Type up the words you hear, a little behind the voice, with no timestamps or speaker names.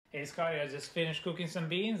Hey Scotty, I just finished cooking some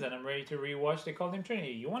beans and I'm ready to rewatch The Cult of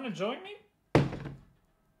Trinity. You want to join me?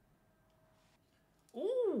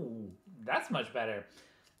 Ooh, that's much better.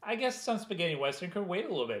 I guess some spaghetti western could wait a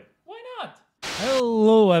little bit. Why not?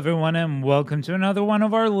 Hello everyone and welcome to another one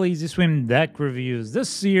of our Lazy Swim deck reviews. This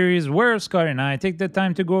series where Scotty and I take the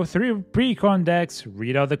time to go through Precon decks,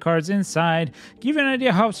 read out the cards inside, give you an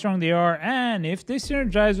idea how strong they are, and if they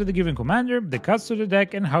synergize with a given commander, the cuts to the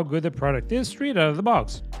deck, and how good the product is straight out of the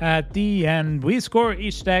box. At the end, we score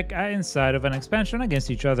each deck inside of an expansion against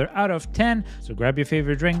each other out of 10, so grab your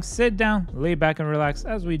favorite drink, sit down, lay back and relax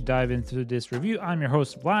as we dive into this review. I'm your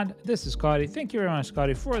host Vlad, this is Scotty. Thank you very much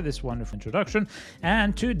Scotty for this wonderful introduction.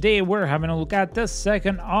 And today we're having a look at the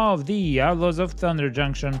second of the Outlaws of Thunder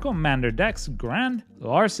Junction Commander decks, Grand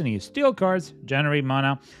Larceny. Steel cards, generate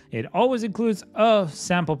mana. It always includes a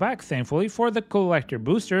sample pack, thankfully, for the collector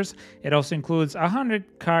boosters. It also includes a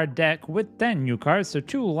 100 card deck with 10 new cards, so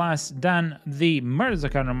 2 less than the Murder's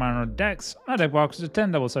Account Mono decks. A deck box with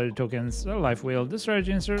 10 double-sided tokens, a life wheel, the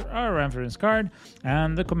strategy insert, a reference card,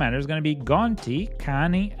 and the commander is going to be Gonti,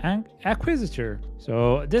 Kani, and Acquisitor.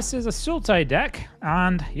 So this is a Sultai deck,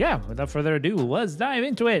 and yeah, without further ado, let's dive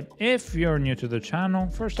into it. If you're new to the channel,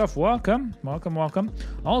 first off, welcome.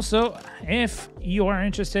 Also, if you are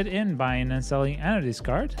interested in buying and selling any of these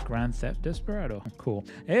cards, Grand Theft Desperado, cool.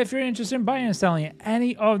 If you're interested in buying and selling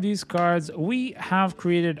any of these cards, we have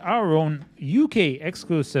created our own UK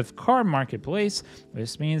exclusive card marketplace,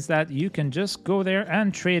 which means that you can just go there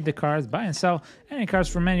and trade the cards, buy and sell any cards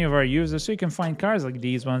from any of our users, so you can find cards like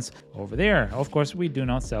these ones over there. Of course, we do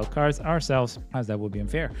not sell cards ourselves, as that would be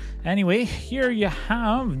unfair. Anyway, here you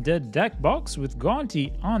have the deck box with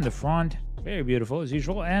Gonti on the front. Very beautiful as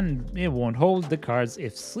usual, and it won't hold the cards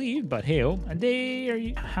if sleeved, but hey, and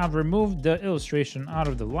they have removed the illustration out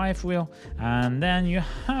of the life wheel, and then you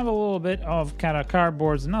have a little bit of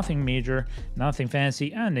cardboards, nothing major, nothing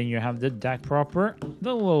fancy, and then you have the deck proper,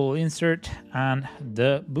 the little insert, and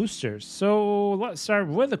the boosters. So let's start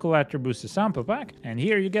with the collector booster sample pack, and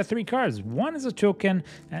here you get 3 cards. 1 is a token,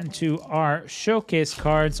 and 2 are showcase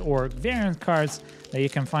cards or variant cards that you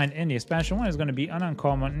can find in the expansion. One is going to be an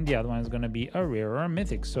uncommon, and the other one is going to be a rare or a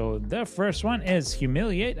mythic. So the first one is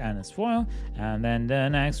Humiliate and its foil, and then the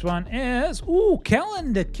next one is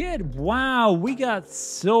Kellen the Kid. Wow, we got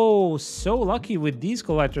so lucky with these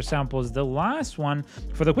collector samples. The last one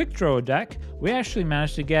for the quick draw deck, we actually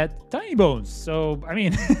managed to get Tiny Bones. So I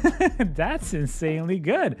mean, that's insanely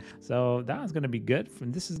good. So that's going to be good.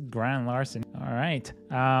 This is Grand Larceny. All right,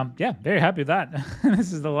 yeah, very happy with that.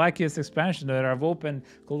 This is the luckiest expansion that I've opened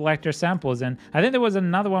collector samples, and I think there was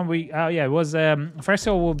another one it was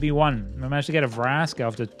Fresco will be one. We managed to get a Vraska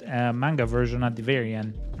of the manga version at the very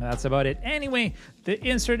end. That's about it. Anyway, the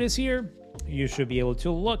insert is here. You should be able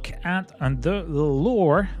to look at the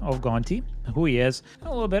lore of Gonti, who he is, a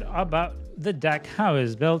little bit about the deck, how it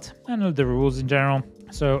is built, and the rules in general.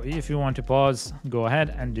 So if you want to pause, go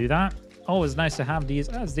ahead and do that. Always nice to have these,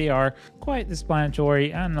 as they are quite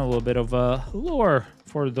explanatory and a little bit of a lore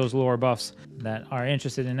for those lore buffs that are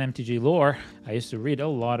interested in MTG lore. I used to read a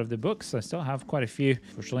lot of the books. I still have quite a few.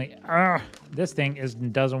 Fortunately, this thing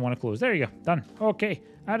doesn't want to close. There you go. Done. Okay,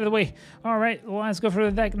 out of the way. All right, let's go for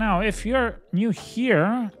the deck now. If you're new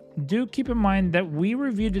here, do keep in mind that we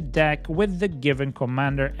review the deck with the given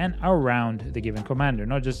commander and around the given commander,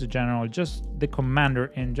 not just the general, just the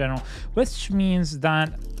commander in general, which means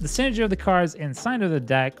that the synergy of the cards inside of the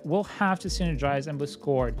deck will have to synergize and be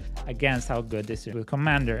scored against how good this is with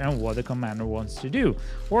commander and what the commander wants to do,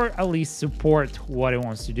 or at least support what it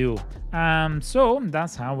wants to do. So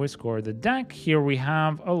that's how we score the deck. Here we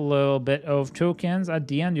have a little bit of tokens. At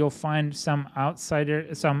the end, you'll find some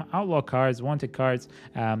outlaw cards, wanted cards.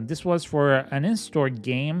 This was for an in-store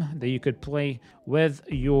game that you could play with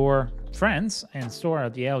your friends and store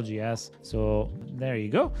at the LGS. So there you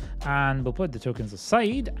go, and we'll put the tokens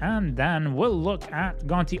aside, and then we'll look at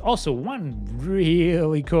Gonti. Also, one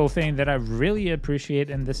really cool thing that I really appreciate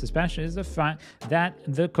in this expansion is the fact that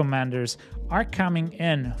the commanders are coming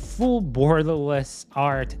in full borderless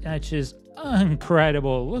art, which is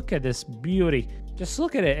incredible. Look at this beauty. Just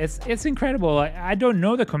look at it. It's incredible. I don't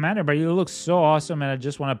know the commander, but he looks so awesome, and I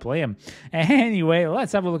just want to play him. Anyway,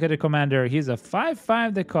 let's have a look at the commander. He's a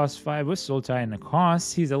 5/5 that costs 5 with Sultai in the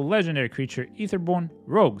cost. He's a legendary creature, Etherborn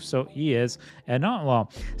Rogue, so he is an outlaw.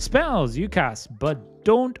 Spells you cast, but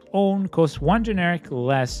don't own cost 1 generic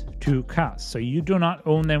less to cast. So you do not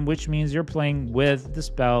own them, which means you're playing with the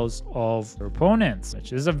spells of your opponents,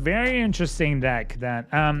 which is a very interesting deck that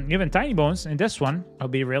even Tiny Bones in this one will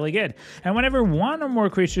be really good. And whenever one or more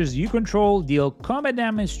creatures you control deal combat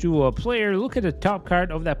damage to a player, look at the top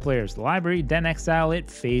card of that player's library, then exile it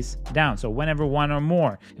face down. So whenever one or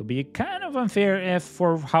more, it'll be kind of unfair if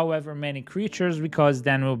for however many creatures, because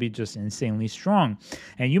then it will be just insanely strong.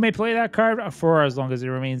 And you may play that card for as long as it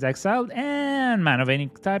remains exiled, and mana of any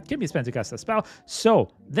type can be spent to cast a spell. So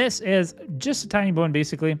this is just a Tiny Bone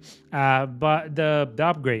basically, but the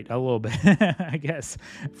upgrade a little bit, I guess,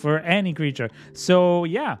 for any creature. So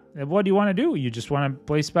yeah, what do you want to do? You just want to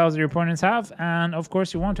play spells that your opponents have, and of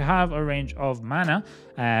course you want to have a range of mana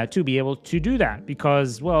to be able to do that,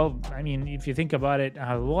 because, well, I mean, if you think about it,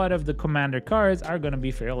 a lot of the commander cards are going to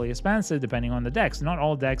be fairly expensive depending on the decks. Not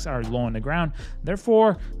all decks are low on the ground.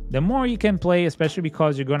 Therefore, the more you can play, especially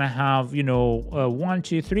because you're going to have, you know, 1,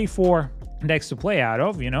 2, 3, 4 decks to play out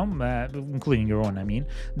of, you know, including your own, I mean,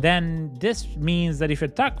 then this means that if you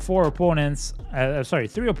attack 3 opponents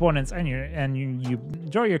and you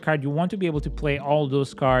draw your card, you want to be able to play all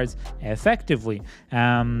those cards effectively.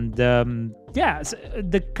 Yeah, so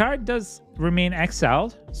the card does remain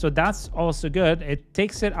exiled, so that's also good. It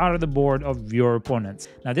takes it out of the board of your opponents.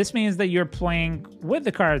 Now this means that you're playing with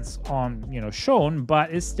the cards on, you know, shown,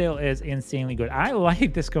 but it still is insanely good. I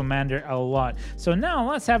like this commander a lot. So now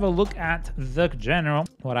let's have a look at the general,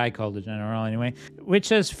 what I call the general anyway,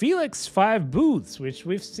 which is Felix 5 Boots, which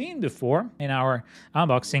we've seen before in our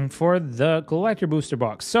unboxing for the collector booster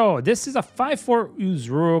box. So this is a 5/4 Ooze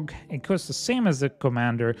Rogue. It costs the same as the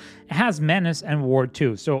commander. It has Menace and Ward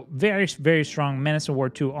 2, so very strong. Menace and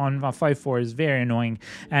Ward 2 on a 5/4 is very annoying.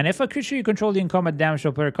 And if a creature you control dealing combat damage to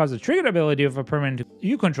a player causes the triggered ability of a permanent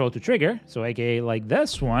you control to trigger, so aka like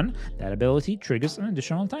this one, that ability triggers an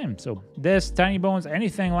additional time. So this, Tiny Bones,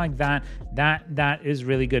 anything like that, that is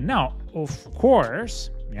really good. Now, of course,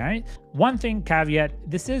 right, one thing caveat,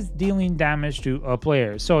 this is dealing damage to a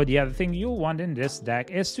player. So the other thing you'll want in this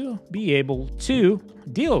deck is to be able to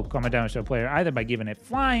deal combat damage to a player, either by giving it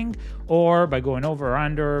flying or by going over or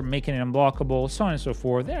under, making it unblockable, so on and so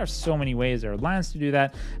forth. There are so many ways, there are lands to do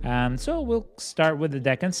that. So we'll start with the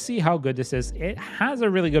deck and see how good this is. It has a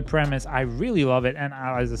really good premise. I really love it, and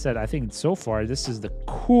as I said, I think so far this is the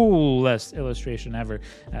coolest illustration ever.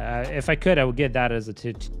 If I could, I would get that as a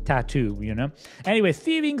tattoo, you know. Anyway,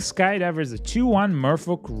 Thieving Skydiver is a 2/1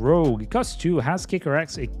 Merfolk Rogue. It costs 2, has kicker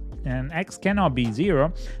X, and X cannot be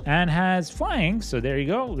 0, and has flying, so there you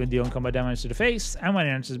go. We're dealing combat damage to the face, and when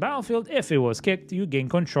it enters the battlefield, if it was kicked, you gain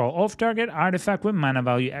control of target artifact with mana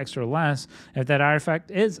value X or less. If that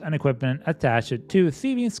artifact is an equipment, attach it to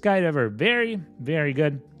Thieving Skydiver. Very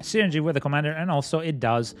good synergy with the commander, and also it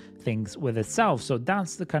does things with itself, so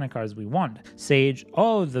that's the kind of cards we want. Sage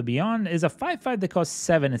of the Beyond is a 5/5 that costs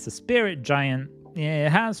 7. It's a spirit giant. It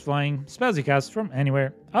has flying, spells you cast from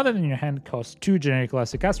anywhere other than your hand, costs 2 generic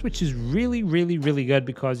less to cast, which is really good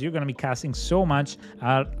because you're going to be casting so much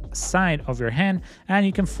outside of your hand, and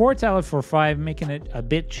you can foretell it for 5, making it a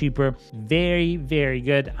bit cheaper. Very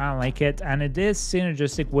good. I like it, and it is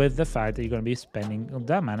synergistic with the fact that you're going to be spending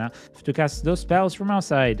that mana to cast those spells from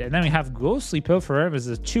outside. And then we have Ghostly Pilferer, which is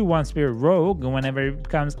a 2/1 spirit rogue. Whenever it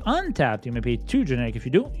becomes untapped, you may pay 2 generic. If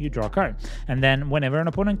you do, you draw a card. And then whenever an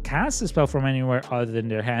opponent casts a spell from anywhere other than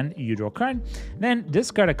their hand, you draw a card. Then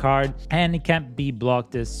discard a card, and it can't be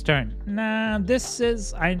blocked this turn. Nah, this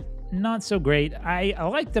is not so great. I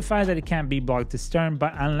like the fact that it can't be blocked this turn,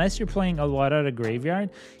 but unless you're playing a lot out of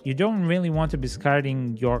graveyard, you don't really want to be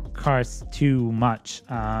discarding your cards too much.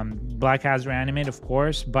 Black has Reanimate, of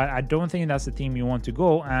course, but I don't think that's the theme you want to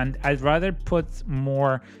go, and I'd rather put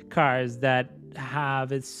more cards that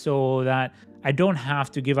have it so that I don't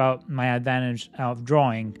have to give out my advantage of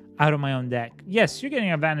drawing out of my own deck. Yes, you're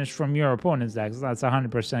getting advantage from your opponent's deck, so that's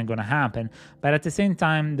 100% going to happen. But at the same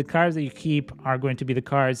time, the cards that you keep are going to be the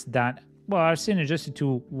cards that, well, are synergistic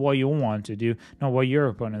to what you want to do, not what your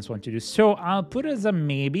opponents want to do. So I'll put it as a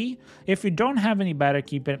maybe. If you don't have any better,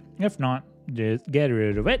 keep it. If not, just get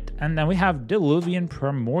rid of it. And then we have Diluvian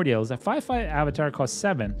Primordials. A 5/5 avatar, costs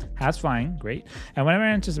 7, has flying, great. And whenever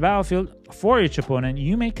it enters the battlefield, for each opponent,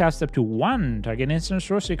 you may cast up to 1 target instant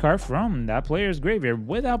sorcery card from that player's graveyard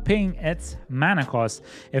without paying its mana cost.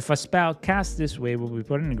 If a spell cast this way will be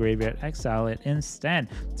put in the graveyard, exile it instead.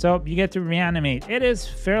 So you get to reanimate. It is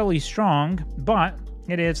fairly strong, but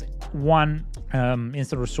it is 1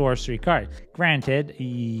 instant sorcery card. Granted,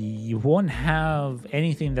 you won't have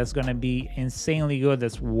anything that's going to be insanely good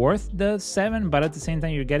that's worth the 7, but at the same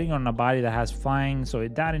time, you're getting on a body that has flying, so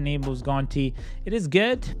that enables Gonti. It is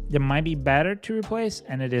good. There might be better to replace,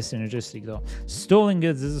 and it is synergistic though. Stolen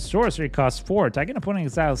Goods is a sorcery, cost 4. Target opponent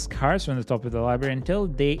exiles cards from the top of the library until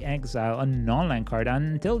they exile a non-land card.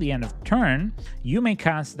 Until the end of turn, you may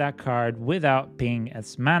cast that card without paying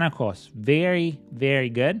its mana cost. Very, very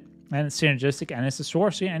good. And it's synergistic, and it's a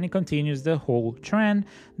sorcery, and it continues the whole trend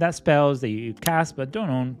that spells that you cast but don't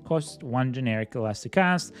own cost 1 generic less to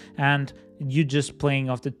cast, and you just playing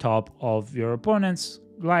off the top of your opponent's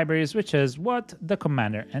libraries, which is what the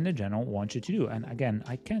commander and the general want you to do. And again,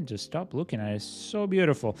 I can't just stop looking at it. It's so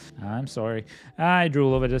beautiful. I'm sorry, I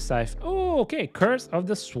drool over this stuff. Oh, okay. Curse of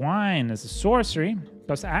the Swine is a sorcery.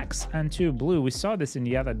 Plus X and 2 blue. We saw this in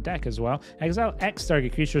the other deck as well. Exile X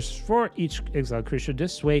target creatures for each exiled creature.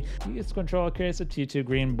 This way, its controller creates a 2/2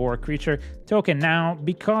 green board creature token. Now,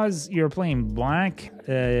 because you're playing black,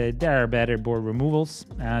 there are better board removals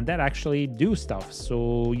that actually do stuff.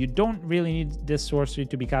 So you don't really need this sorcery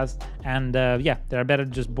to be cast. And yeah, there are better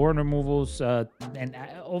just board removals and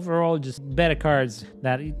overall just better cards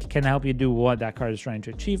that can help you do what that card is trying to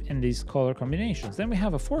achieve in these color combinations. Then we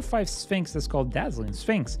have a 4/5 Sphinx that's called Dazzling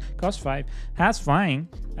Sphinx. Cost 5, has flying,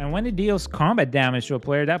 and when it deals combat damage to a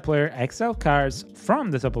player, that player exile cards from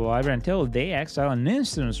the top of the library until they exile an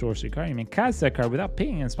instant sorcery card. You may cast that card without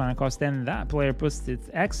paying its mana cost, then that player puts its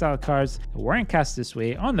exile cards that weren't cast this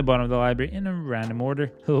way on the bottom of the library in a random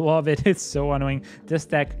order. Love it. It's so annoying. This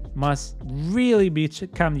deck must really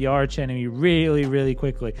become the arch enemy really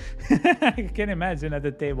quickly. I can imagine at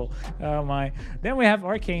the table. Oh my. Then we have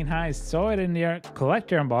Arcane Heist. Saw it in there.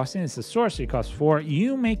 Collector Unboxing. It's a sorcery, cost 4.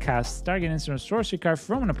 You may cast target instant sorcery card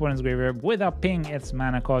from an opponent's graveyard without paying its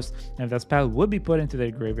mana cost. And if that spell would be put into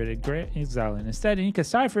their graveyard, exile it instead. And you can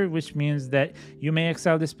cipher, which means that you may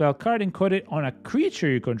exile the spell card and code it on a creature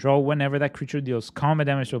you control. Whenever that creature deals combat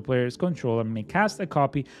damage to a player's controller, may cast a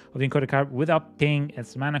copy of the encoded card without paying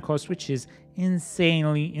its mana cost, which is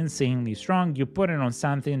insanely strong. You put it on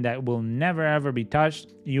something that will never ever be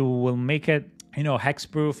touched. You will make it, you know,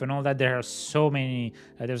 hexproof and all that. There are so many.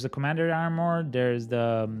 There's the commander armor. There's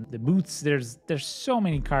the boots. There's so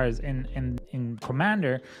many cards in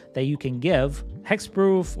commander that you can give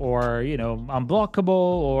hexproof or, you know, unblockable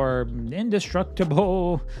or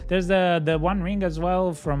indestructible. There's the one ring as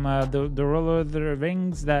well from the Ruler of the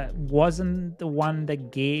Rings that wasn't the one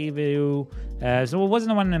that gave you. So it wasn't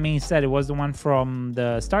the one in the main set. It was the one from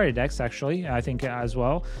the starter decks, actually, I think, as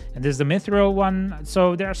well. And there's the Mithril one.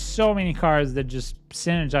 So there are so many cards that just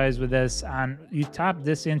synergize with this, and you tap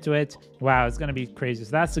this into it. Wow, it's gonna be crazy.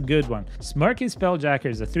 So that's a good one. Smirky Spelljacker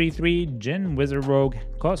is a 3/3 Djinn Wizard Rogue,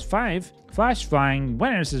 cost 5. Flash flying.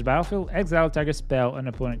 When it enters battlefield, exile target spell an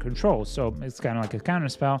opponent controls. So it's kind of like a counter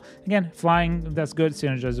spell. Again, flying, that's good,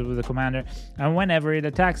 synergizes with the commander. And whenever it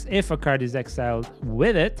attacks, if a card is exiled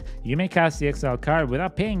with it, you may cast the exiled card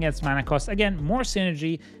without paying its mana cost. Again, more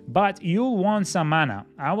synergy, but you'll want some mana.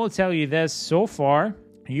 I will tell you this, so far,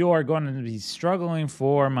 you are going to be struggling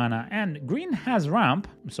for mana. And green has ramp,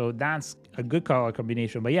 so that's a good color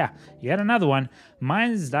combination. But yeah, yet another one.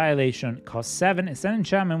 Mind's Dilation, costs 7. It's an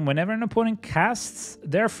enchantment. Whenever an opponent casts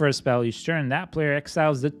their first spell each turn, that player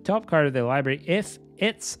exiles the top card of their library. If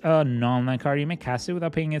it's a non-land card, you may cast it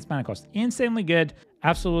without paying its mana cost. Insanely good.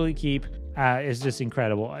 Absolutely keep. It's just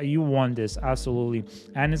incredible. You want this, absolutely.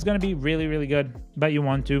 And it's going to be really good, but you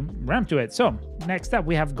want to ramp to it. So next up,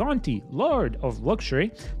 we have Gonti, Lord of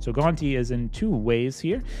Luxury. So Gonti is in 2 ways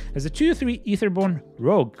here. As a 2/3 Etherborn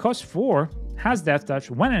Rogue, costs 4, has Death Touch.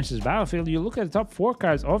 When it enters battlefield, you look at the top 4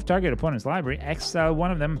 cards of target opponent's library, exile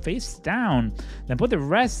one of them face down, then put the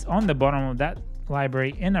rest on the bottom of that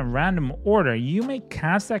library in a random order. You may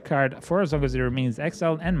cast that card for as long as it remains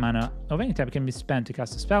exiled, and mana of any type can be spent to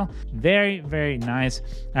cast a spell. Very nice.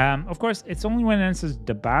 Of course, it's only when it enters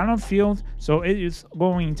the battlefield, so it is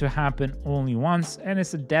going to happen only once, and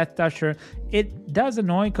it's a Death Toucher. It does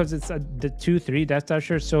annoy because it's the 2/3 Death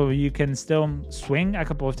Toucher, so you can still swing a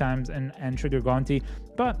couple of times and trigger Gonti,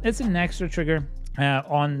 but it's an extra trigger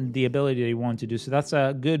on the ability that you want to do. So that's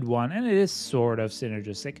a good one, and it is sort of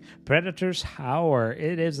synergistic. Predator's Hour.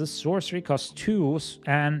 It is a sorcery, costs 2,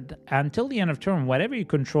 and until the end of turn, whatever you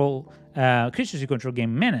control, creatures you control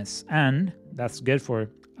gain menace, and that's good for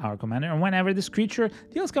our commander. And whenever this creature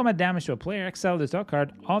deals combat damage to a player, exile the top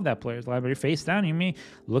card of that player's library face down. You may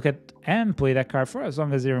look at and play that card for as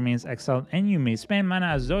long as it remains exiled, and you may spend mana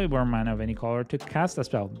as though it were mana of any color to cast a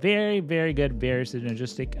spell. Very, very good, very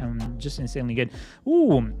synergistic, just insanely good.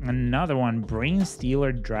 Ooh, another one, Brain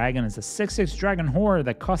Stealer Dragon. It's a 6/6 dragon horror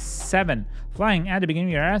that costs 7. Flying at the beginning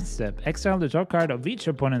of your end step, exile the top card of each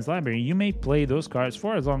opponent's library. You may play those cards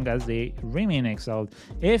for as long as they remain exiled.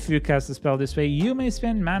 If you cast a spell this way, you may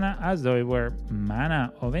spend mana as though it were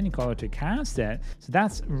mana of any color to cast it. So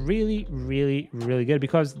that's really, really, really good,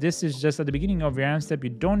 because this is just at the beginning of your end step. You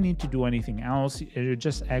don't need to do anything else. You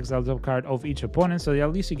just exile the top card of each opponent, so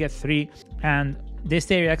at least you get 3, and they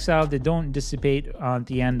stay exiled. They don't dissipate at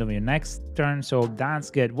the end of your next turn, so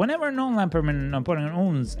that's good. Whenever a non-land permanent an opponent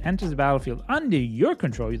owns enters the battlefield under your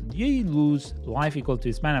control, you lose life equal to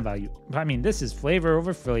its mana value. I mean, this is flavor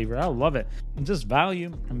over flavor. I love it. Just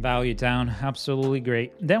value and value down. Absolutely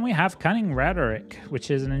great. Then we have Cunning Rhetoric,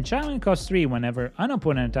 which is an enchantment cost 3. Whenever an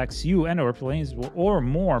opponent attacks you and or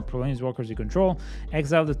more planeswalkers you control,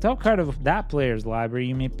 exile the top card of that player's library.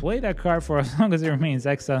 You may play that card for as long as it remains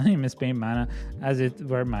exiled, and you may spend mana as it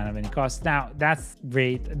were mana of any cost. Now, that's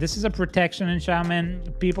great. This is a protection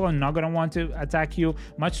enchantment. People are not going to want to attack you,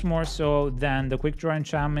 much more so than the quick draw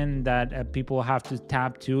enchantment that people have to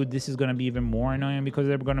tap to. This is going to be even more annoying because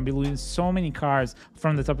they're going to be losing so many cards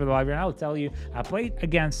from the top of the library. I'll tell you, I played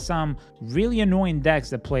against some really annoying decks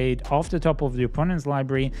that played off the top of the opponent's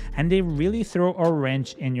library, and they really throw a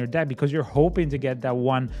wrench in your deck because you're hoping to get that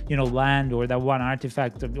one, land or that one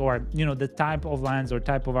artifact, or the type of lands or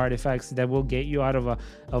type of artifacts that will get you out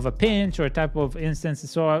of a pinch, or a type of instance,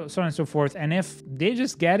 so on and so forth. And if they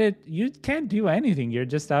just get it, you can't do anything. You're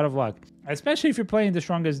just out of luck, especially if you're playing the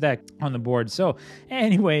strongest deck on the board. So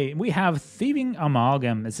anyway, we have Thieving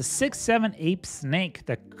Amalgam. It's a 6/7 ape snake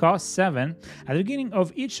that costs 7. At the beginning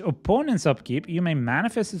of each opponent's upkeep, you may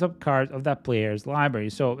manifest the top card of that player's library.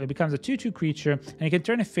 So it becomes a 2/2 creature, and you can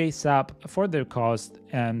turn it face up for their cost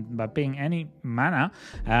by paying any mana.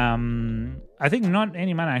 I think not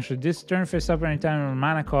any mana, actually. This turn face up anytime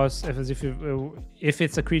mana cost if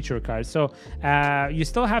it's a creature card. So you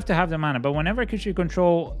still have to have the mana, but whenever a creature you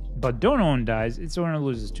control but don't own dies, its owner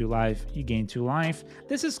loses 2 life, you gain 2 life.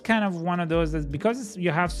 This is kind of one of those that, because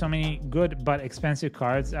you have so many good but expensive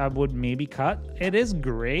cards, I would maybe cut. It is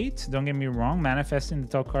great, don't get me wrong. Manifesting the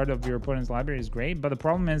top card of your opponent's library is great, but the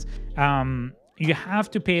problem is you have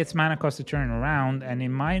to pay its mana cost to turn around, and it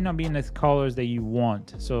might not be in the colors that you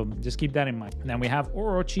want. So just keep that in mind. Then we have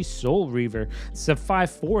Orochi Soul Reaver. It's a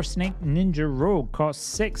 5/4 snake ninja rogue, costs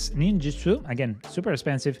 6 ninjutsu. Again, super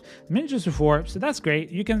expensive. Ninjutsu 4, so that's great.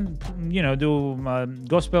 You can, do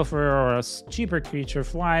Ghost Pilfer or a cheaper creature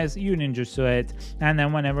flies, you ninjutsu it, and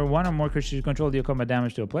then whenever one or more creatures you control deal combat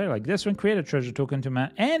damage to a player like this one, create a treasure token to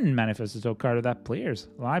and manifest the top card of that player's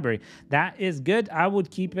library. That is good. I would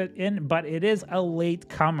keep it in, but it is a late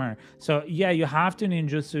comer, so yeah, you have to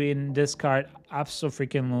ninjutsu in this card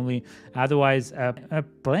absolutely. Otherwise,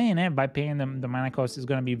 playing it by paying the mana cost is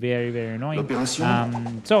going to be very, very annoying.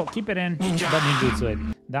 So keep it in, but ninjutsu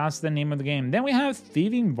it. That's the name of the game. Then we have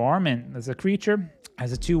Thieving Varmint. As a creature,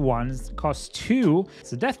 has a 2/1, costs 2.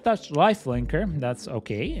 It's a Death Touch lifelinker. That's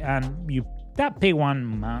okay, and you pay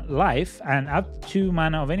 1 life and up 2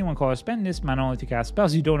 mana of any one color. Spend this mana only to cast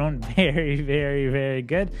spells you don't own. Very, very, very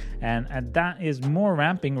good. And that is more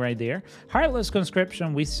ramping right there. Heartless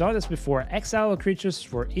Conscription. We saw this before. Exile creatures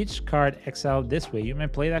for each card exiled this way. You may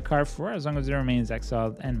play that card for as long as it remains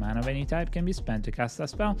exiled, and mana of any type can be spent to cast that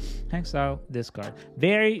spell. Exile this card.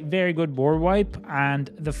 Very, very good board wipe.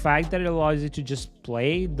 And the fact that it allows you to just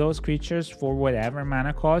play those creatures for whatever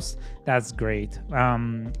mana cost, that's great.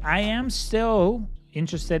 I am still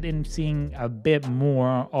interested in seeing a bit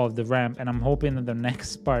more of the ramp, and I'm hoping that the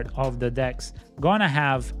next part of the deck's gonna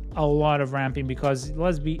have a lot of ramping, because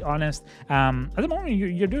let's be honest, at the moment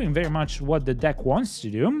you're doing very much what the deck wants to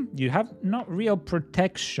do. You have not real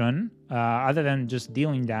protection other than just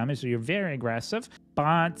dealing damage, so you're very aggressive.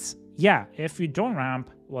 But yeah, if you don't ramp,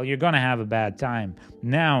 well, you're gonna have a bad time.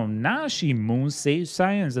 Now, Nashi Moon Sage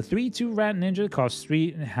Science, a 3/2 rat ninja, costs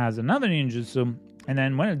 3, it has another ninjutsu. And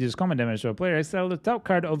then when it deals combat damage to a player, exile the top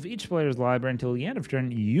card of each player's library until the end of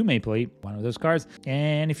turn. You may play one of those cards.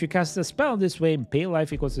 And if you cast a spell this way, pay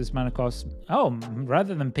life equals its mana cost. Oh,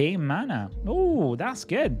 rather than pay mana. Oh, that's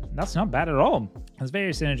good. That's not bad at all. It's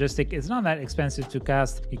very synergistic. It's not that expensive to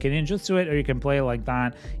cast. You can ninjutsu it or you can play like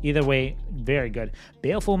that. Either way, very good.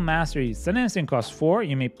 Baleful Mastery. It's an instant cost 4.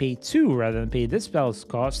 You may pay 2 rather than pay this spell's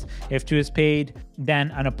cost. If 2 is paid,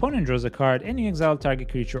 then an opponent draws a card and you exile target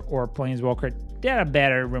creature or planeswalker. There are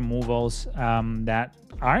better removals that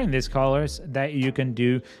are in these colors that you can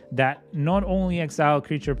do that not only exile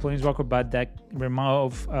creature planeswalker, but that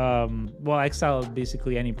remove, well, exile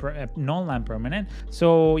basically any non-land permanent.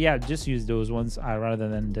 So yeah, just use those ones rather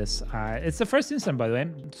than this. It's the first instant, by the way,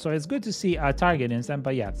 so it's good to see a target instant,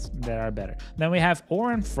 but yes, there are better. Then we have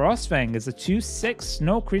Oran Frostfang. It's a 2/6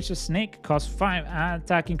 snow creature snake, costs 5.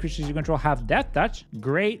 Attacking creatures you control have death touch.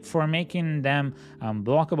 Great for making them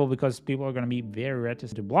blockable, because people are going to be very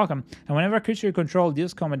reticent to block them. And whenever a creature you control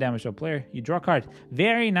deals combat damage to a player, you draw a card.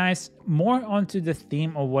 Very nice. More onto the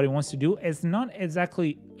theme of what it wants to do. It's not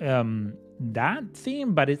exactly that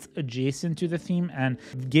theme, but it's adjacent to the theme, and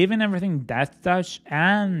given everything death touch,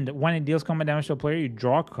 and when it deals combat damage to a player you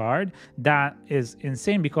draw a card, that is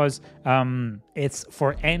insane, because it's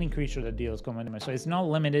for any creature that deals combat damage, so it's not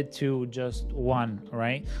limited to just one,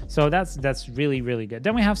 right? So that's really, really good.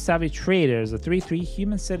 Then we have Savage Traders, a 3/3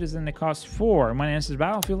 human citizen that costs 4. When it enters the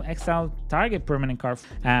battlefield, exile target permanent card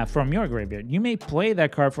from your graveyard. You may play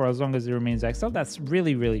that card for as long as it remains exiled. That's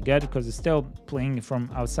really, really good, because it's still playing from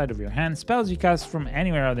outside of your hand. Spells you cast from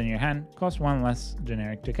anywhere other than your hand cost 1 less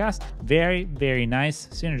generic to cast. Very, very nice.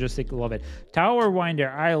 Synergistic, love it. Tower Winder,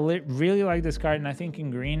 I really like this card, and I think in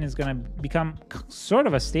green is going to become sort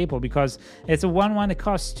of a staple, because it's a 1/1 that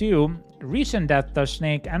costs 2. Reach and Death Touch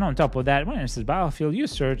Snake, and on top of that, when it enters the battlefield, you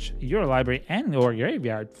search your library and or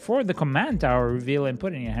graveyard for the command tower, reveal and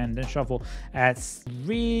put it in your hand, then shuffle. That's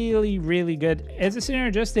really, really good. Is it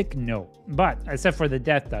synergistic? No, but except for the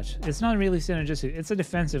Death Touch, it's not really synergistic. It's a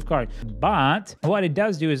defensive card, but what it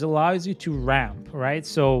does do is allows you to ramp, right?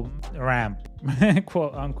 So ramp,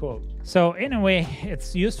 quote unquote. So in a way,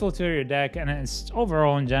 it's useful to your deck, and it's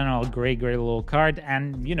overall in general a great little card.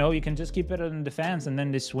 And you know, you can just keep it on defense, and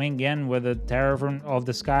then they swing in with a Terror of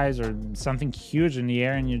the Skies or something huge in the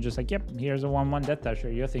air, and you're just like, yep, here's a 1/1 Death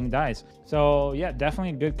Toucher, your thing dies. So yeah, definitely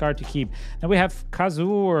a good card to keep. Then we have Kazu,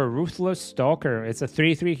 or Ruthless Stalker. It's a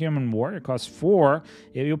 3/3 human warrior, costs 4.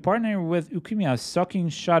 If you partner with Ukimiya Sucking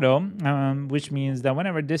Shadow, which means that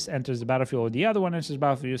whenever this enters the battlefield or the other one enters the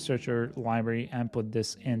battlefield, you search your library and put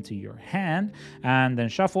this into your hand, and then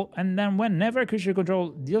shuffle. And then whenever a creature you control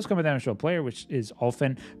deals combat damage to a player, which is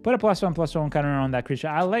often, put a +1/+1 counter on that creature.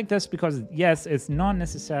 I like this because yes, it's not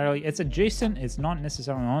necessarily, it's adjacent, it's not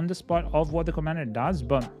necessarily on the spot of what the commander does,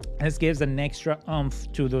 but this gives an extra oomph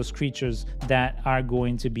to those creatures that are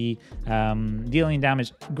going to be dealing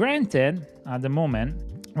damage. Granted, at the moment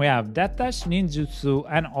we have Death Touch, Ninjutsu,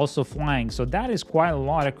 and also Flying. So that is quite a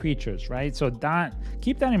lot of creatures, right? So that,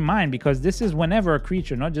 keep that in mind, because this is whenever a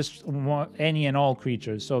creature, not just any and all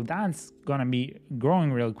creatures. So that's gonna be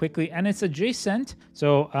growing really quickly, and it's adjacent.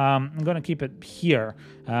 So I'm gonna keep it here.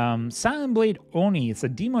 Silent Blade Oni, it's a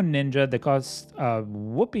demon ninja that costs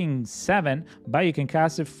whooping 7, but you can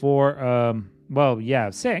cast it for well, yeah,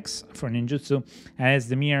 6 for ninjutsu, and it's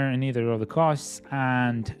the mirror in either of the costs.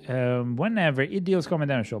 And whenever it deals combat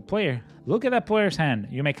damage to a player, look at that player's hand.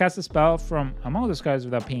 You may cast a spell from among those cards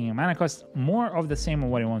without paying a mana cost. More of the same of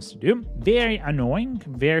what it wants to do. Very annoying,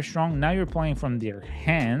 very strong. Now you're playing from their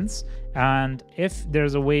hands, and if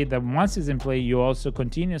there's a way that once it's in play, you also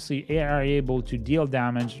continuously are able to deal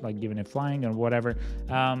damage, like giving it flying or whatever,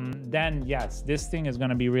 then yes, this thing is going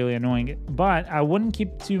to be really annoying. But I wouldn't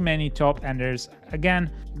keep too many top enders,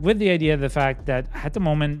 again, with the idea of the fact that at the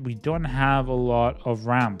moment we don't have a lot of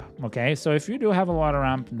ramp. Okay, so if you do have a lot of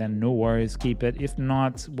ramp, then no worries, keep it. If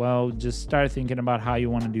not, well, just start thinking about how you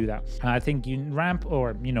want to do that. I think you ramp,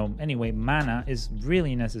 or you know, anyway, mana is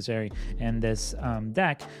really necessary in this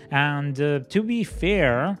deck. And to be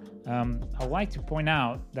fair, I like to point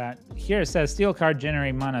out that here it says steel card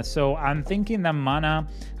generate mana. So I'm thinking that mana,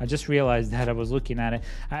 I just realized that I was looking at it.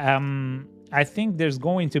 I think there's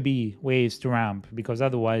going to be ways to ramp, because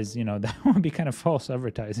otherwise, you know, that would be kind of false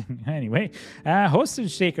advertising. Anyway,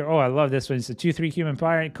 Hostage Taker. Oh, I love this one. It's a 2/3 human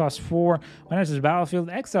pirate, costs 4. When it enters the battlefield,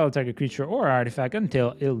 exile a target creature or artifact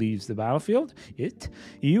until it leaves the battlefield.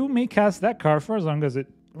 You may cast that card for as long as it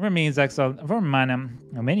remains exiled. For mana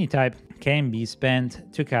of any type can be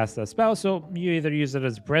spent to cast a spell, so you either use it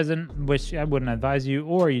as present, which I wouldn't advise you,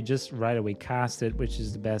 or you just right away cast it, which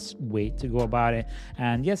is the best way to go about it.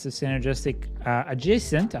 And yes, it's synergistic,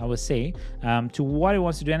 adjacent, I would say, to what it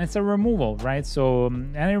wants to do, and it's a removal, right? So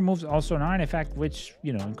and it removes also an artifact, which,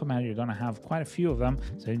 you know, in Commander you're gonna have quite a few of them,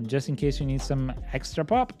 so just in case you need some extra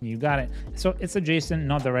pop, you got it. So it's adjacent,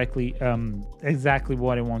 not directly exactly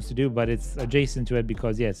what it wants to do, but it's adjacent to it,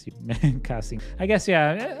 because yes, casting. I guess,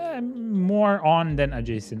 yeah, more on than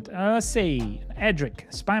adjacent. Let's say Edric,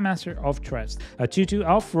 Spymaster of Trust. A 2/2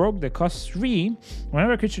 elf rogue that costs 3.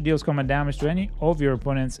 Whenever a creature deals combat damage to any of your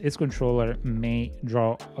opponents, its controller may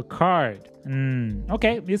draw a card.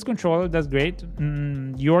 Okay, its controller, that's great.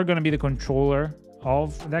 You're gonna be the controller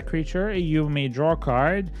of that creature. You may draw a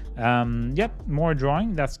card. Yep, more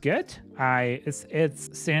drawing, that's good. It's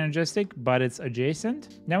synergistic, but it's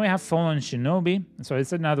adjacent. Then we have Fallen Shinobi, so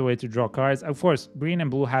it's another way to draw cards. Of course, green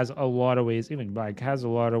and blue has a lot of ways, even black has a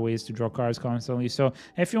lot of ways to draw cards constantly. So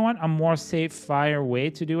if you want a more safe fire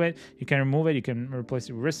way to do it, you can remove it. You can replace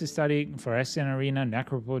it with Risky Study, Phyrexian Arena,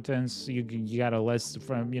 Necropotence. You got a list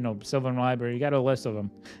from, Sylvan Library. You got a list of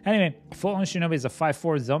them. Anyway, Fallen Shinobi is a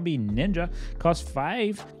 5/4 zombie ninja, costs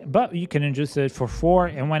 5, but you can introduce it for 4,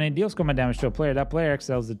 and when it deals combat damage to a player, that player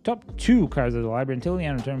exiles the top 2 cards of the library until the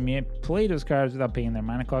end of turn. You may play those cards without paying their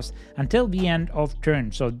mana cost until the end of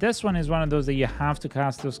turn. So this one is one of those that you have to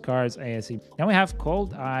cast those cards ASAP. Then we have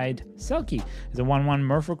Cold-Eyed Selkie. It's a 1/1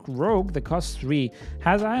 Merfolk Rogue that costs 3.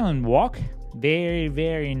 Has Island Walk. Very,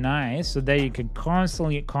 very nice, so that you can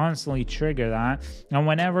constantly trigger that, and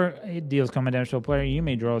whenever it deals combat damage to a player, you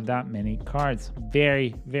may draw that many cards.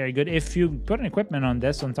 Very, very good. If you put an equipment on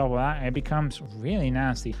this on top of that, it becomes really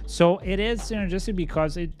nasty. So it is synergistic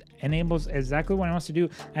because it enables exactly what it wants to do,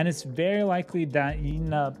 and it's very likely that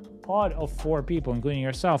in a pod of 4 people, including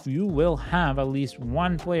yourself, you will have at least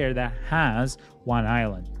one player that has one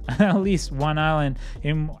island. At least one island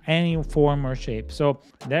in any form or shape. So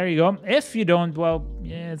there you go. If you don't, well,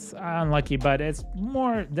 it's unlucky, but it's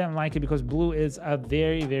more than likely because blue is a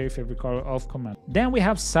very, very favorite color of Command. Then we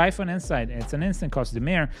have Siphon Insight. It's an instant cost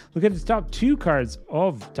Dimir. Look at the top 2 cards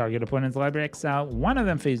of target opponent's library, exile one of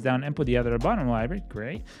them face down and put the other at the bottom of the library.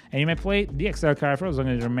 Great. And you may play the exile card for as long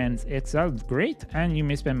as it remains exiled. Great. And you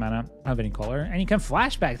may spend mana of any color, and you can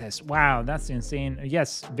flashback this. Wow, that's insane.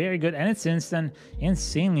 Yes, very good. And it's instant.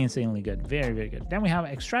 Insanely good. Very, very good. Then we have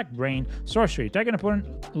Extract Brain Sorcery. Target opponent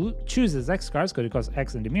chooses X cards, because it costs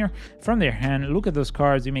X and Dimir, from their hand. Look at those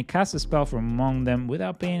cards. You may cast a spell from among them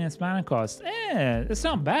without paying its mana cost. It's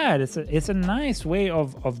not bad. It's a nice way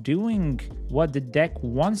of doing what the deck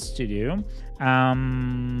wants to do.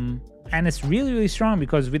 And it's really, really strong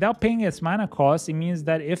because without paying its mana cost, it means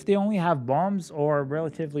that if they only have bombs or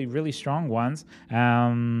relatively really strong ones,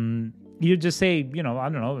 you just say, I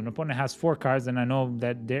don't know, an opponent has 4 cards and I know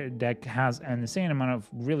that their deck has an insane amount of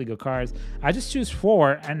really good cards. I just choose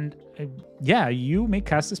 4 and yeah, you may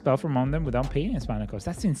cast a spell from among them without paying its mana cost.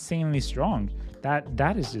 That's insanely strong.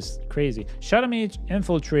 That is just crazy. Shadow Mage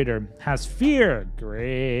Infiltrator has Fear.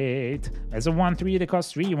 Great. It's a 1/3 that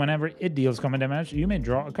costs 3. Whenever it deals combat damage, you may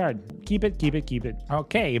draw a card. Keep it.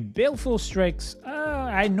 Okay, Baleful Strikes.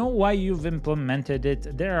 I know why you've implemented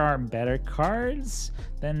it. There are better cards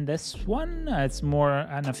than this one. It's more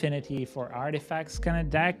an affinity for artifacts kind of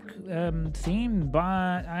deck theme,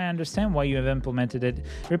 but I understand why you have implemented it.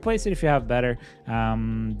 Replace it if you have better.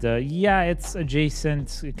 Yeah, it's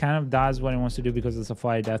adjacent. It kind of does what it wants to do because it's a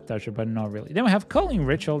fly Death Toucher, but not really. Then we have Culling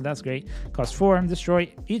Ritual. That's great. Cost 4. Destroy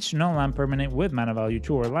each non-land permanent with mana value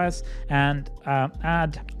 2 or less, and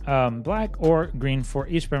add black or green for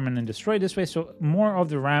each permanent destroyed this way. So more of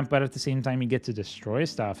the ramp, but at the same time you get to destroy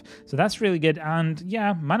stuff. So that's really good. And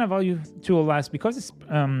yeah, mana value 2 or less, because it's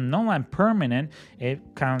non-land permanent, it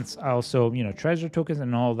counts also, treasure tokens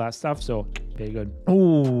and all that stuff. So very good.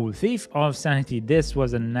 Oh, Thief of Sanity. This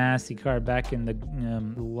was a nasty card back in the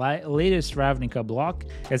latest Ravnica block.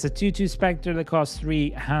 It's a 2/2 Spectre that costs 3,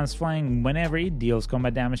 has flying whenever it deals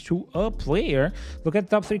combat damage to a player. Look at the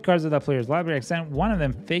top 3 cards of that player's library, extend one of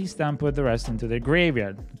them face down, put the rest into their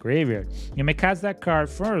graveyard. You may cast that card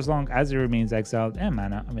for as long as it remains exiled, and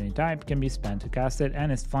mana of any type can be spent to cast it,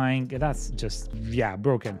 and it's flying. That's just, yeah,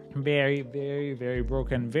 broken. Very, very, very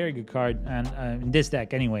broken. Very good card, and in this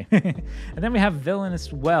deck anyway. And then we have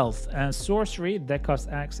Villainous Wealth, sorcery that costs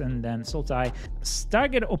X and then Sultai.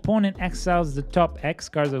 Target opponent exiles the top X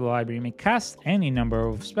cards of the library. You may cast any number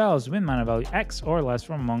of spells with mana value X or less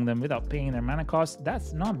from among them without paying their mana cost.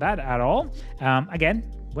 That's not bad at all. Again,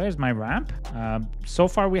 where's my ramp? So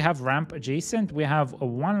far we have ramp adjacent. We have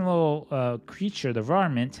one little creature, the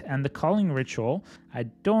Varmint, and the Culling Ritual. I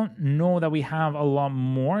don't know that we have a lot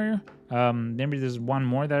more. Maybe there's one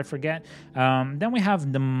more that I forget. Then we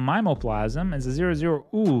have the Mimoplasm. It's a 0/0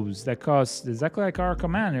 ooze that costs exactly like our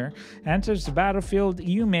commander. Enters the battlefield,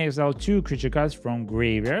 you may exile 2 creature cards from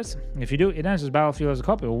graveyards. If you do, it enters the battlefield as a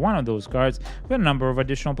copy of one of those cards with a number of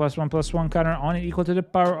additional +1/+1 counter on it equal to the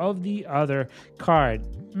power of the other card.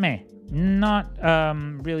 Meh. not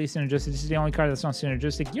really synergistic. This is the only card that's not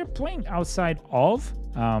synergistic. You're playing outside of,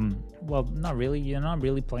 well, not really. You're not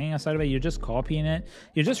really playing outside of it. You're just copying it.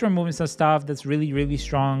 You're just removing some stuff that's really, really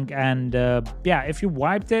strong. And yeah, if you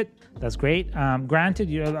wiped it, that's great.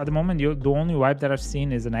 Granted, at the moment, the only wipe that I've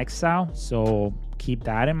seen is an exile, so keep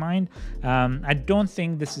that in mind. I don't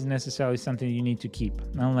think this is necessarily something you need to keep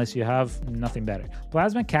unless you have nothing better.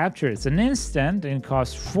 Plasma Capture, it's an instant and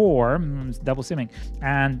costs 4, double simming,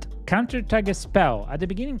 and counter target spell at the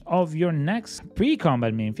beginning of your next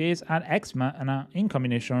pre-combat main phase. Add X mana in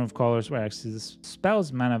combination of colors where X is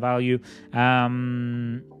spell's mana value.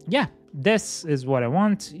 Yeah, this is what I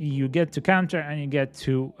want. You get to counter and you get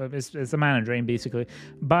to it's a mana drain basically.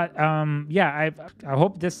 But yeah, I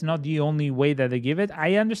hope this is not the only way that they give it.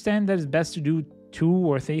 I understand that it's best to do 2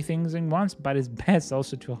 or 3 things in once, but it's best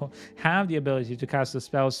also to have the ability to cast the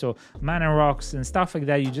spells. So mana rocks and stuff like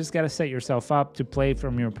that, you just gotta set yourself up to play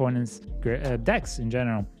from your opponent's decks in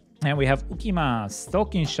general. And we have Ukima.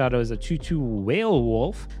 Stalking Shadow is a 2/2 Whale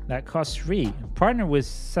Wolf that costs 3. Partner with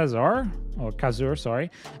Kazur,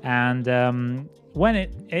 sorry. And when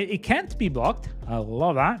it can't be blocked, I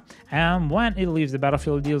love that. And when it leaves the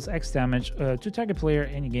battlefield, it deals X damage to target player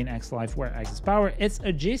and you gain X life where X is power. It's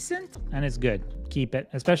adjacent and it's good. Keep it,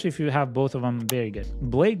 especially if you have both of them. Very good.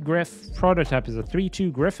 Blade Griff prototype is a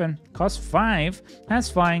 3/2 Griffin, costs 5,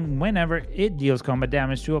 has flying. Whenever it deals combat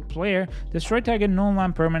damage to a player, destroy target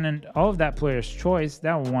non-land permanent of that player's choice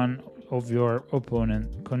that one of your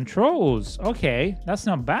opponent controls. Okay, that's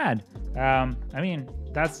not bad. I mean,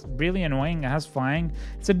 that's really annoying. It has flying.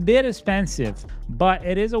 It's a bit expensive, but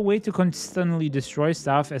it is a way to constantly destroy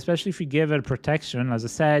stuff, especially if you give it protection. As I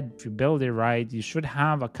said, if you build it right, you should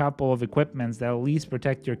have a couple of equipments that at least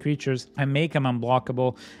protect your creatures and make them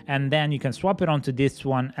unblockable. And then you can swap it onto this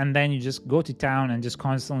one, and then you just go to town and just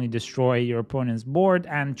constantly destroy your opponent's board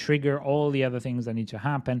and trigger all the other things that need to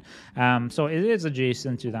happen. So it is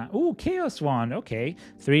adjacent to that. Ooh, Chaos Wand. Okay,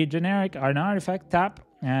 3 generic, an artifact, tap.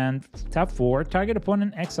 And tap 4, target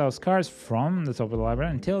opponent exiles cards from the top of the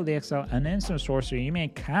library until they exile an instant sorcery. You may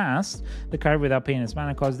cast the card without paying its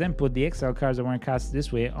mana cost, then put the exile cards that weren't cast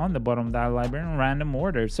this way on the bottom of that library in random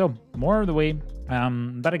order. So more of the way.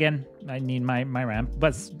 But again, I need my ramp.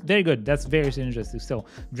 But very good. That's very synergistic still.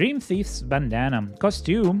 Dream Thief's Bandana. Cost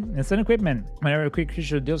 2. It's an equipment. Whenever a quick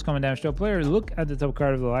creature deals combat damage to a player, look at the top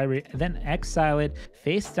card of the library, then exile it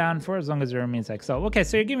face down for as long as it remains exiled. Okay,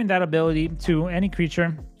 so you're giving that ability to any creature.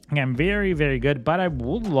 Again, very, very good, but I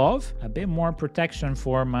would love a bit more protection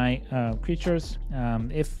for my creatures,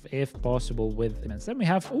 if possible with them. Then we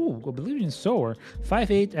have, Oblivion Sower,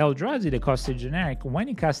 5/8 Eldrazi that costs a generic. When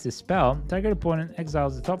you cast this spell, target opponent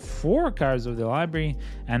exiles the top 4 cards of the library,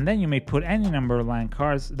 and then you may put any number of land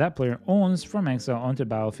cards that player owns from exile onto the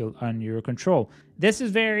battlefield under your control. This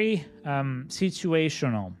is very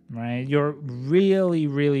situational, right? You're really,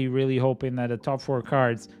 really, really hoping that the top 4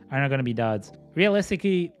 cards are not going to be duds.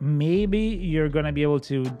 Realistically, maybe you're going to be able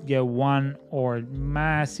to get 1 or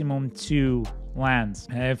maximum 2 lands.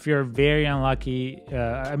 If you're very unlucky,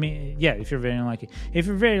 if you're very unlucky. If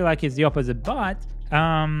you're very lucky, it's the opposite, but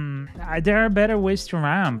there are better ways to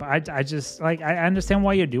ramp. I understand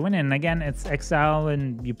why you're doing it, and again, it's exile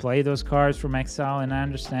and you play those cards from exile, and I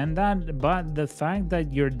understand that, but the fact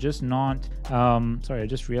that you're just not sorry, I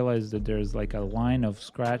just realized that there's like a line of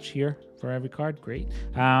scratch here for every card. Great.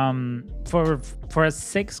 For a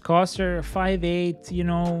 6 coster, 5/8, you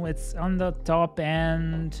know, it's on the top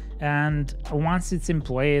end, and once it's in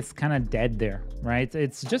play, it's kind of dead there, right?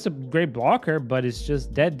 It's just a great blocker, but it's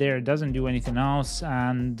just dead there. It doesn't do anything else.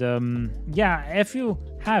 And yeah, if you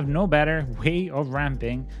have no better way of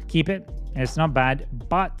ramping, keep it. It's not bad,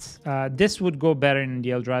 but this would go better in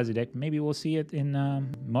the Eldrazi deck. Maybe we'll see it in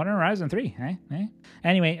Modern Horizon 3.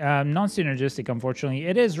 Anyway, non-synergistic, unfortunately.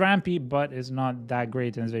 It is rampy, but it's not that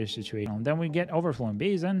great and it's very situational. Then we get Overflowing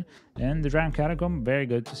Basin and the Drowned Catacomb. Very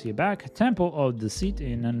good to see it back. Temple of Deceit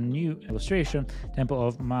in a new illustration. Temple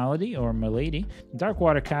of Malady or Milady.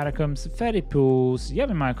 Darkwater Catacombs. Fairy Pools.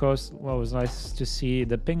 Yavimikos. Well, it was nice to see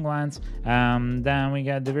the pink lands. Then we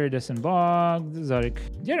got the Very Distant Bog. The Zodic.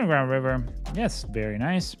 The Underground River. Yes, very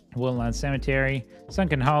nice. Woodland Cemetery,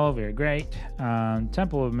 Sunken Hollow, very great.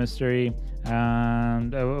 Temple of Mystery,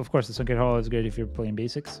 and of course the Sunken Hollow is great if you're playing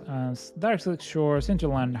basics. Darkslick Shores,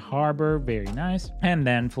 Hinterland Harbor, very nice. And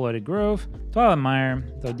then Flooded Grove, Twilight Mire.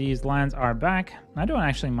 So these lands are back. I don't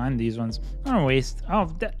actually mind these ones. Not a waste.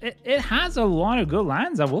 Oh, it has a lot of good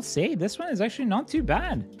lands, I will say. This one is actually not too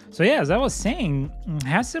bad. So yeah, as I was saying, it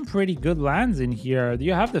has some pretty good lands in here.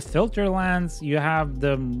 You have the filter lands, you have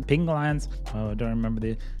the ping lands. Oh, I don't remember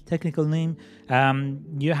the technical name.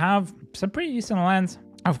 You have some pretty decent lands.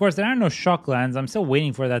 Of course, there are no shock lands. I'm still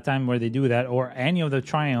waiting for that time where they do that, or any of the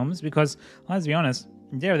triumphs, because let's be honest,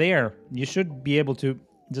 they're there. You should be able to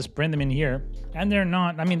just print them in here, and they're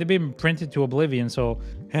not. I mean, they've been printed to oblivion, so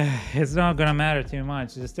it's not gonna matter too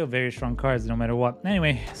much. They're still very strong cards no matter what.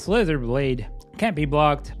 Anyway, Slither Blade can't be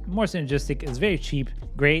blocked, more synergistic, it's very cheap,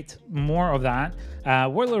 great, more of that.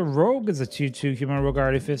 Warlord Rogue is a 2/2 human rogue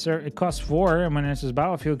artificer. It costs 4, and when it enters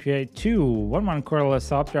battlefield, create 2 1/1 colorless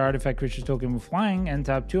top tier artifact creature token with flying, and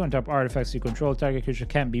tap 2 on top artifacts you control. Target creature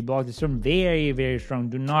can't be blocked. It's very, very strong.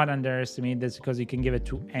 Do not underestimate this, because you can give it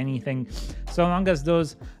to anything. So long as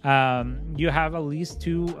those, you have at least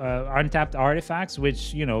 2 untapped artifacts,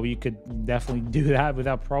 which, you know, you could definitely do that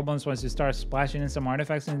without problems. Once you start splashing in some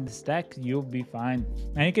artifacts in this deck, you'll be fine.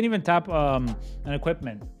 And you can even tap an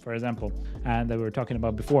equipment, for example, that we were talking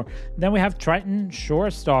about before. Then we have Triton Shore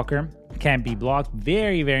Stalker. Can't be blocked.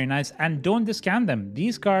 Very, very nice. And don't discount them.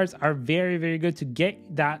 These cards are very, very good to get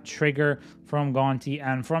that trigger from Gonti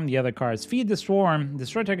and from the other cards. Feed the Swarm.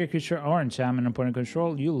 Destroy target creature or enchantment opponent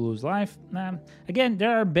control. You lose life. Again,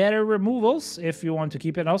 there are better removals if you want to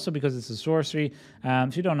keep it. Also, because it's a sorcery,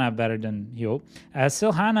 if you don't have better, then heal.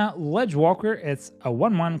 Silhana Ledgewalker. It's a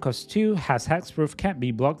 1/1, costs 2, has hexproof, can't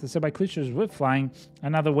be blocked except by creatures with flying.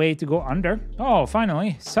 Another way to go under. Oh,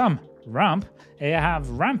 finally, some ramp. You have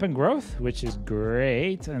Rampant Growth, which is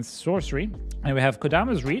great, and sorcery. And we have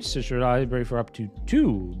Kodama's Reach, search your library for up to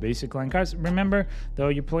 2 basic land cards. Remember, though,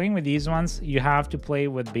 you're playing with these ones, you have to play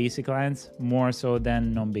with basic lands more so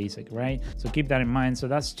than non-basic, right? So keep that in mind. So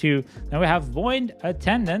that's 2. Then we have Void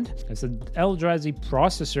Attendant. It's an Eldrazi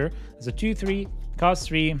Processor. It's a 2/3. Costs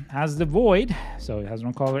 3, has the Void, so it has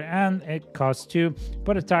no color, and it costs 2.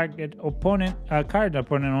 Put a target opponent, card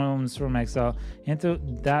opponent owns from exile into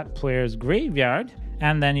that player's graveyard,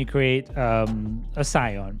 and then you create a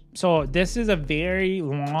Scion. So this is a very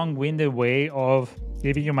long-winded way of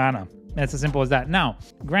giving you mana. It's as simple as that. Now,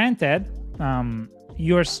 granted,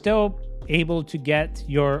 you're still able to get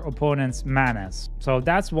your opponent's manas. So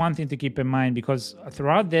that's one thing to keep in mind, because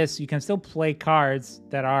throughout this, you can still play cards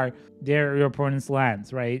that are your opponent's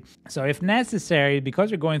lands, right? So if necessary, because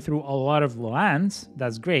you're going through a lot of lands,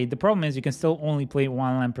 that's great. The problem is you can still only play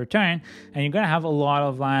 1 land per turn, and you're going to have a lot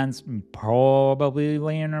of lands probably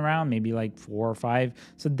laying around, maybe like 4 or 5.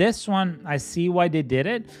 So this one, I see why they did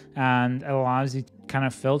it, and it allows you to kind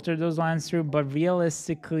of filter those lands through, but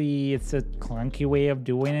realistically, it's a clunky way of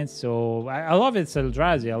doing it. So I love it's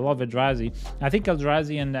Eldrazi. I love Eldrazi. I think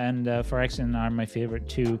Eldrazi and Phyrexian are my favorite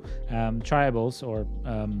 2 tribals, or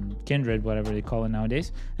Kindred, whatever they call it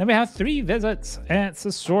nowadays. Then we have 3 visits. It's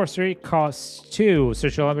a sorcery, costs 2.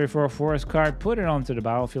 Search your library for a forest card, put it onto the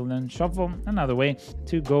battlefield, and shuffle. Another way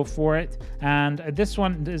to go for it. And this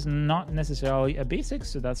one is not necessarily a basic,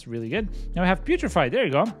 so that's really good. Now we have Putrified. There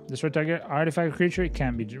you go. Destroy target artifact creature. It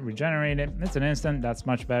can't be regenerated. It's an instant. That's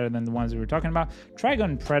much better than the ones we were talking about.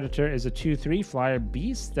 Trigon Predator is a 2/3 flyer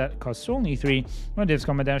beast that costs only 3. When it deals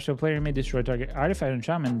combat damage to a player, you may destroy target artifact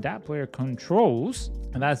enchantment that player controls.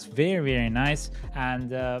 And that's very, very nice.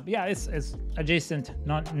 And yeah, it's adjacent,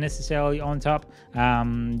 not necessarily on top,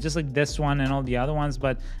 just like this one and all the other ones,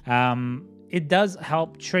 but it does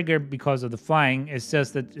help trigger because of the flying. It's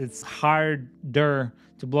just that it's harder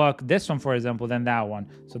to block this one, for example, than that one.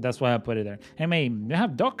 So that's why I put it there. Anyway, we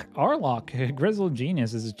have Doc Arlock. Grizzled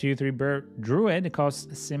Genius is a 2/3 bird druid. It costs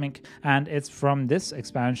Simic, and it's from this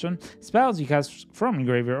expansion. Spells you cast from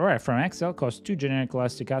graveyard or from exile cost 2 generic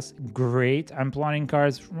lives to cast. Great. I'm plotting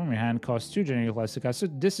cards from your hand, cost 2 generic lives to cast. So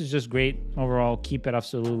this is just great overall. Keep it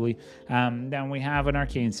absolutely. Then we have an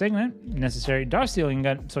Arcane Signet, necessary Dark Stealing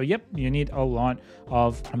Gun. So yep, you need a lot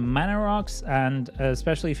of mana rocks, and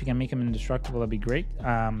especially if you can make them indestructible, that'd be great.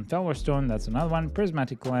 Felwar Stone, that's another one.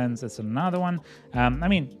 Prismatic Lens, that's another one. I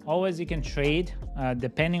mean, always you can trade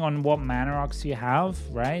depending on what mana rocks you have,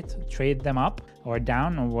 right? Trade them up or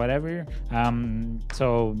down or whatever.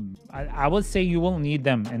 So I would say you will need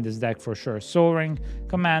them in this deck for sure. Soul Ring,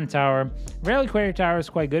 Command Tower. Reliquary Tower is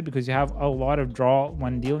quite good because you have a lot of draw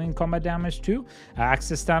when dealing combat damage too.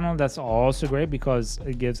 Access Tunnel, that's also great because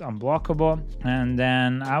it gives unblockable. And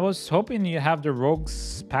then I was hoping you have the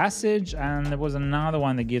Rogue's Passage, and there was another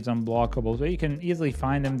one that gives unblockable, so you can easily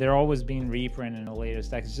find them. They're always being reprinted in the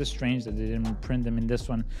latest deck. It's just strange that they didn't print them in this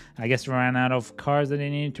one. I guess they ran out of cards that they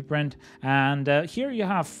needed to print. And here you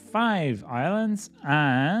have 5 islands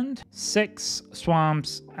and 6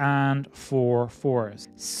 swamps and 4 forests.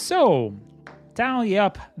 So tally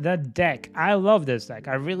up the deck. I love this deck,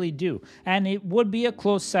 I really do, and it would be a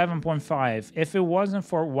close 7.5 if it wasn't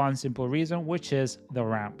for one simple reason, which is the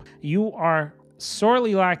ramp. You are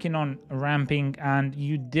sorely lacking on ramping, and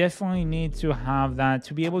you definitely need to have that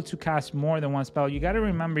to be able to cast more than one spell. You got to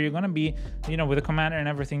remember, you're going to be, you know, with the commander and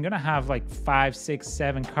everything, you're going to have like 5, 6,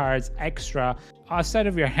 7 cards extra outside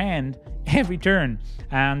of your hand every turn.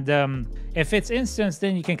 And if it's instants,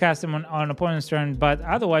 then you can cast them on opponent's turn, but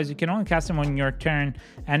otherwise you can only cast them on your turn.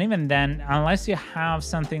 And even then, unless you have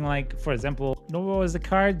something like, for example, what was the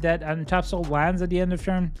card that untaps all lands at the end of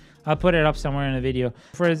turn? I'll put it up somewhere in the video.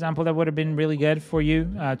 For example, that would have been really good for you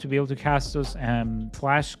to be able to cast those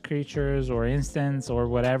flash creatures or instants or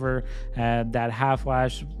whatever that have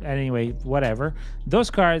flash. Anyway, whatever.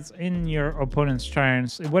 Those cards in your opponent's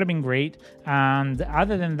turns, it would have been great. And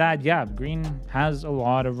other than that, yeah, green has a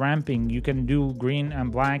lot of ramping. You can do green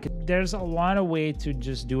and black. There's a lot of way to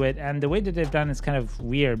just do it. And the way that they've done is kind of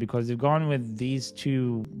weird because they've gone with these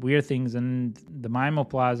two weird things, and the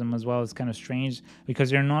Mimoplasm as well is kind of strange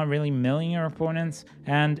because you're not really milling your opponents,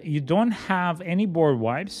 and you don't have any board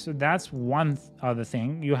wipes. So that's one other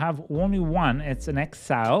thing. You have only one. It's an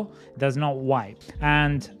exile, does not wipe.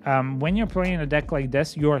 And when you're playing a deck like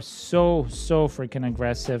this, you're so freaking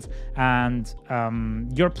aggressive, and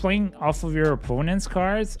you're playing off of your opponent's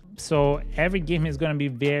cards, so every game is going to be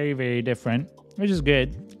very different, which is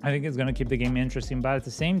good. I think it's going to keep the game interesting, but at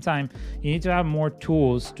the same time, you need to have more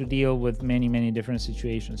tools to deal with many different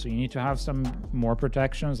situations. So you need to have some more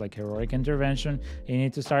protections like Heroic Intervention. You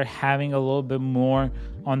need to start having a little bit more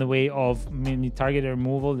on the way of maybe targeted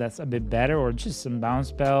removal that's a bit better, or just some bounce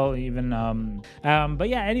spell even. But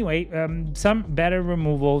yeah, anyway, some better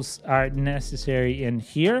removals are necessary in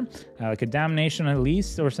here, like a Damnation at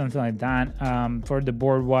least, or something like that, for the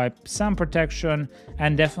board wipe, some protection,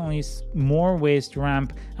 and definitely more ways to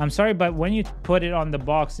ramp. I'm sorry, but when you put it on the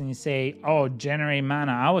box and you say, oh, generate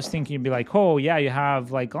mana, I was thinking you'd be like, oh yeah, you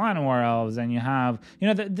have like Llanowar Elves, and you have, you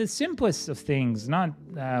know, the simplest of things, not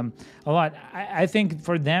a lot. I think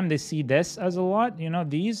for them, they see this as a lot, you know,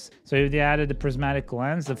 these. So if they added the Prismatic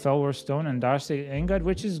Lens, the Felwar Stone, and Darcy Ingot,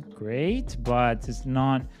 which is great, but it's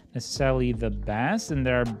not necessarily the best, and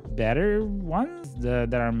there are better ones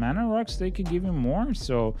that are mana rocks. They could give you more.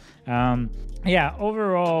 So yeah,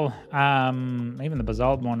 overall, even the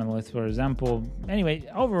Basalt Monolith, for example. Anyway,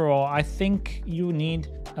 overall, I think you need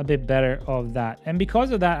a bit better of that, and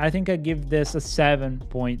because of that, I think I give this a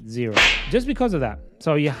 7.0 just because of that.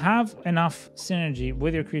 So you have enough synergy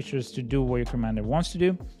with your creatures to do what your commander wants to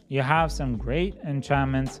do. You have some great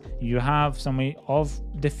enchantments. You have some way of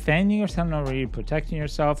defending yourself, not really protecting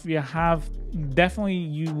yourself. You have definitely,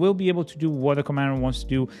 you will be able to do what the commander wants to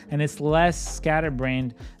do, and it's less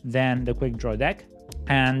scatterbrained than the quick draw deck.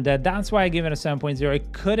 And that's why I give it a 7.0.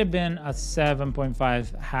 It could have been a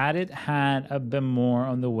 7.5 had it had a bit more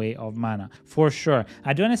on the way of mana, for sure.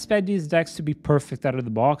 I don't expect these decks to be perfect out of the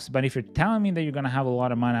box, but if you're telling me that you're going to have a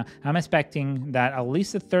lot of mana, I'm expecting that at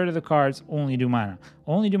least a third of the cards only do mana.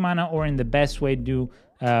 Only do mana, or in the best way, do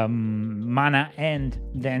mana and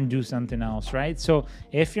then do something else, right? So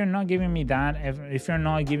if you're not giving me that, if you're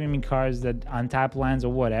not giving me cards that untap lands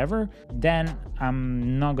or whatever, then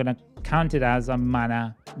I'm not gonna count it as a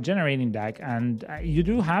mana generating deck. And you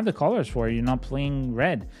do have the colors for it. You're not playing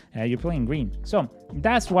red, you're playing green. So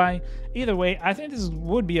that's why, either way, I think this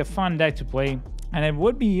would be a fun deck to play. And it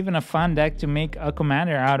would be even a fun deck to make a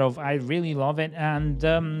commander out of. I really love it. And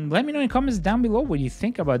let me know in the comments down below what you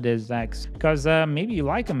think about these decks. Because maybe you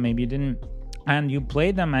like them, maybe you didn't. And you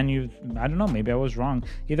played them and you, I don't know, maybe I was wrong.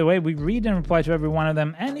 Either way, we read and reply to every one of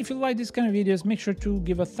them. And if you like this kind of videos, make sure to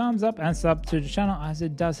give a thumbs up and sub to the channel, as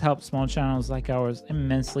it does help small channels like ours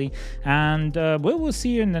immensely. And we will see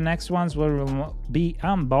you in the next ones, where we'll be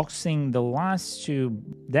unboxing the last two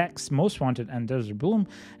decks, Most Wanted and Desert Bloom.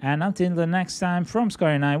 And until the next time, from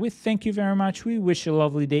Scotty and I, we thank you very much. We wish you a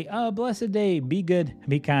lovely day, a blessed day. Be good,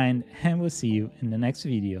 be kind, and we'll see you in the next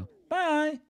video. Bye!